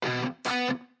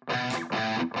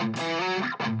Welcome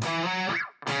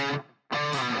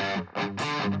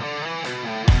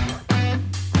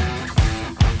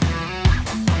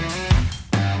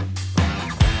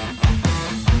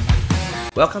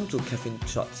to Caffeine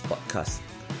Shots Podcast,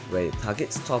 where it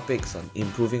targets topics on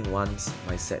improving one's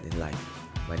mindset in life.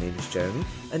 My name is Jeremy,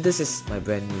 and this is my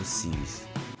brand new series.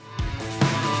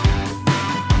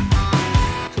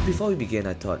 So before we begin,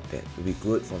 I thought that it would be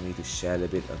good for me to share a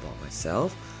little bit about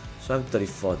myself. So I'm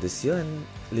 34 this year and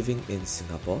living in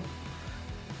Singapore.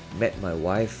 Met my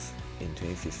wife in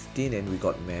 2015 and we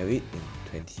got married in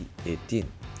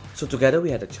 2018. So together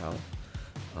we had a child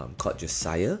called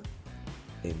Josiah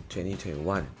in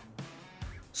 2021.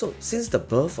 So since the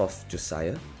birth of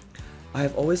Josiah, I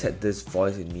have always had this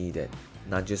voice in me that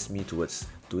nudges me towards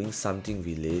doing something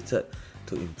related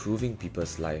to improving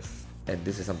people's life. And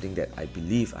this is something that I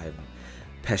believe I am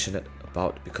passionate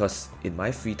about, because in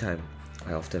my free time,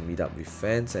 I often meet up with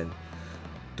friends and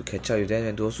to catch up with them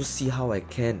and to also see how I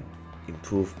can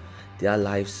improve their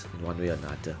lives in one way or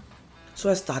another. So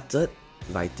I started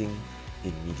writing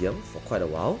in Medium for quite a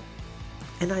while,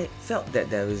 and I felt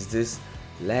that there is this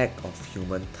lack of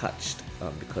human touch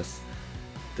because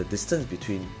the distance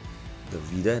between the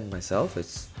reader and myself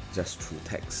is just through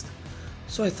text.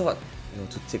 So I thought,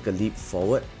 to take a leap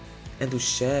forward and to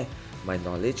share my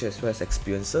knowledge as well as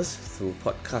experiences through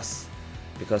podcasts,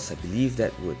 because I believe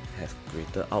that would have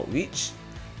greater outreach,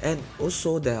 and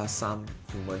also there are some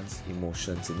human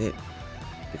emotions in it,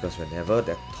 because whenever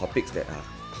there are topics that are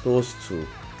close to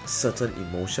certain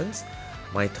emotions,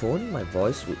 my tone, my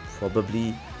voice would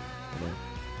probably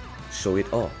show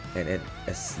it all, and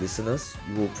as listeners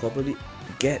you will probably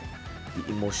get the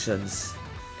emotions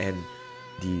and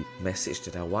the message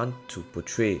that I want to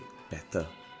portray better.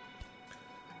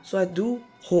 So I do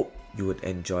hope you would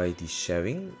enjoy the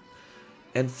sharing.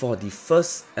 And for the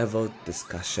first ever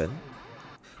discussion,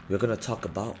 we're going to talk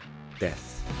about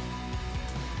death.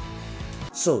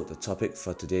 So the topic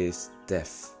for today is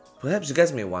death. Perhaps you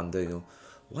guys may wonder,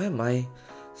 why am I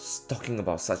talking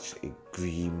about such a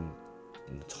grim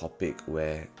topic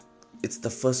where it's the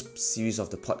first series of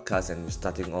the podcast and we're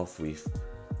starting off with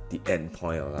the end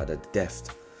point, or rather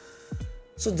death.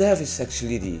 So death is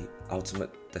actually the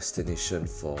ultimate destination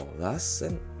for us,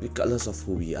 and regardless of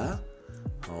who we are,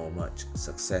 how much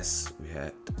success we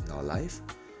had in our life,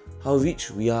 how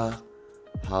rich we are,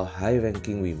 how high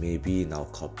ranking we may be in our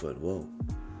corporate world.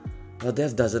 Well,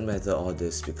 death doesn't matter all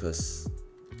this, because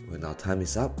when our time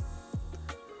is up,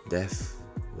 death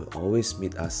will always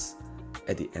meet us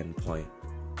at the end point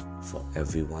for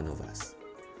every one of us.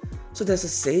 So there's a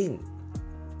saying,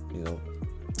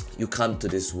 you come to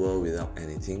this world without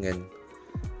anything and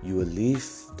you will leave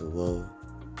the world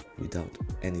without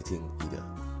anything either.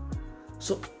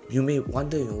 So you may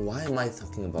wonder, why am I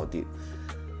talking about it?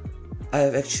 I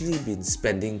have actually been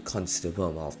spending considerable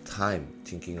amount of time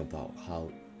thinking about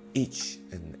how each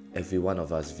and every one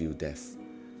of us view death.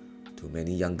 To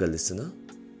many younger listeners,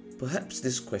 perhaps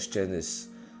this question is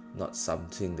not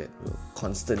something that will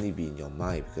constantly be in your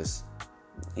mind, because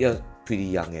you're pretty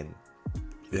young and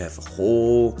you have a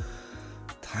whole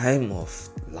time of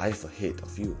life ahead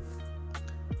of you.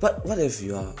 But what if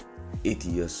you are 80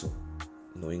 years old,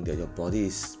 knowing that your body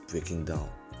is breaking down?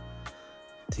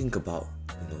 Think about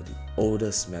the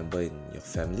oldest member in your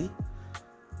family.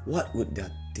 What would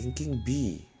their thinking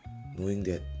be, knowing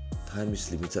that time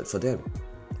is limited for them?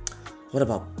 What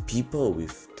about people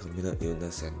with terminal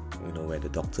illness and where the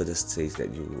doctor just says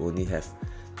that you only have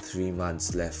 3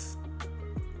 months left?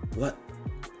 What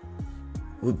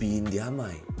would be in their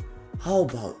mind? How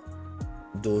about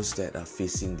those that are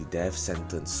facing the death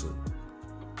sentence soon?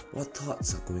 What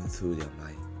thoughts are going through their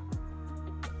mind?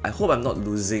 I hope I'm not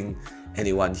losing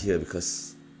anyone here,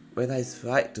 because when I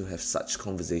try to have such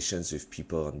conversations with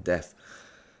people on death,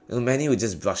 many would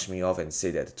just brush me off and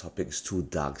say that the topic is too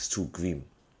dark, it's too grim.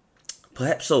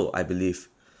 Perhaps so, I believe.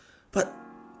 But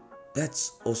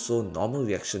that's also normal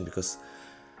reaction, because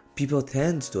people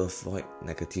tend to avoid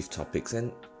negative topics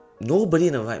and nobody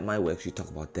in the right mind will actually talk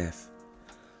about death.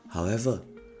 However,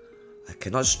 I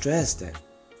cannot stress that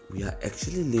we are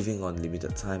actually living on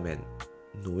limited time, and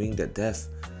knowing that death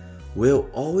will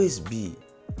always be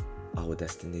our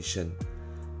destination,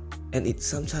 and it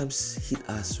sometimes hit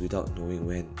us without knowing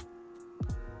when.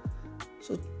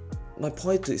 So my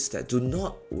point is that do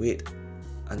not wait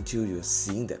until you're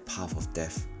seeing that path of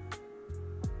death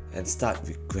and start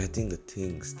regretting the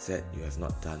things that you have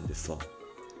not done before,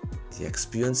 the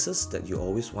experiences that you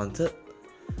always wanted,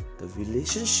 the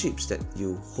relationships that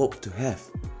you hope to have,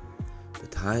 the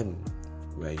time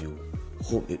where you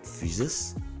hope it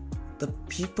freezes, the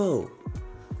people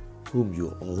whom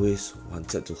you always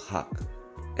wanted to hug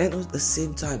And at the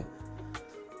same time,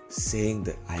 saying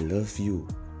that I love you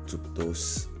to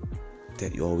those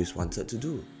that you always wanted to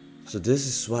do. So this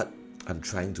is what I'm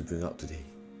trying to bring out today.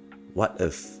 What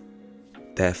if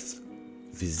death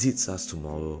visits us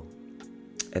tomorrow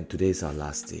and today is our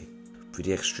last day?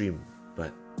 Pretty extreme,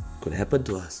 but could happen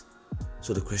to us.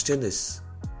 So the question is,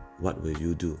 what will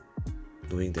you do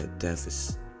knowing that death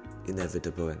is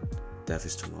inevitable and death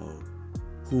is tomorrow?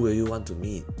 Who will you want to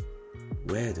meet?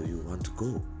 Where do you want to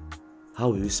go? How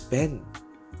will you spend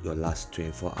your last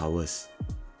 24 hours?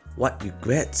 What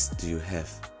regrets do you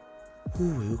have?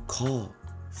 Who will you call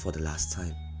for the last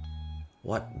time?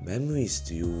 What memories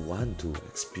do you want to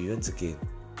experience again?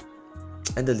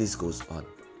 And the list goes on.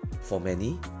 For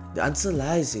many, the answer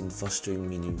lies in fostering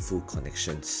meaningful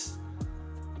connections.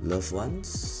 Loved ones,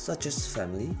 such as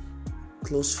family,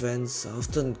 close friends,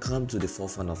 often come to the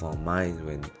forefront of our mind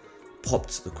when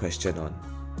popped the question on,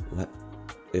 what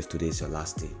if today is your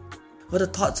last day? But the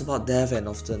thoughts about death and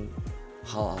often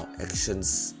how our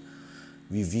actions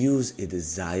reveals a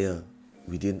desire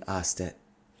within us that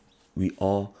we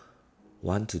all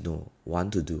want to know,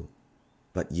 want to do,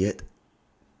 but yet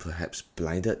perhaps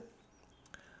blinded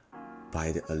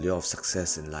by the allure of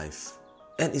success in life.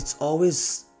 And it's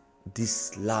always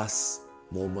these last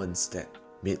moments that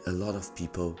made a lot of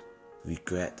people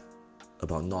regret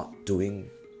about not doing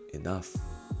enough,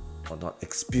 or not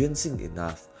experiencing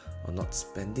enough, or not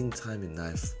spending time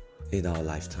enough in our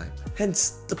lifetime.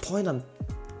 Hence, the point I'm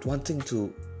wanting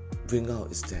to bring out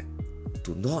is that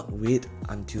do not wait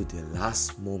until the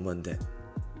last moment that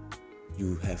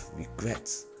you have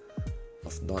regrets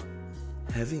of not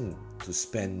having to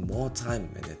spend more time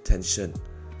and attention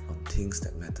on things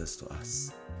that matters to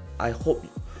us. I hope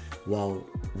while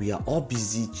we are all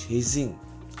busy chasing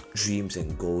dreams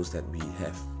and goals that we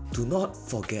have, do not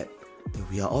forget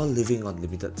that we are all living on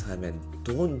limited time, and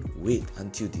don't wait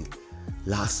until the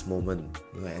last moment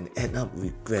and end up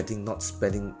regretting not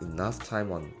spending enough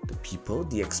time on the people,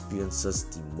 the experiences,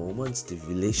 the moments, the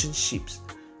relationships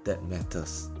that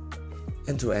matters.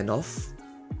 And to end off,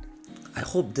 I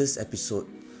hope this episode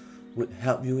would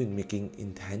help you in making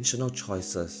intentional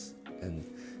choices and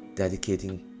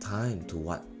dedicating time to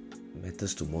what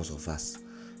matters to most of us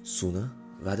sooner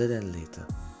rather than later.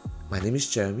 My name is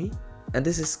Jeremy, and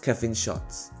this is Caffeine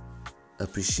Shots.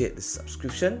 Appreciate the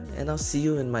subscription, and I'll see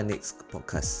you in my next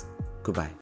podcast. Goodbye.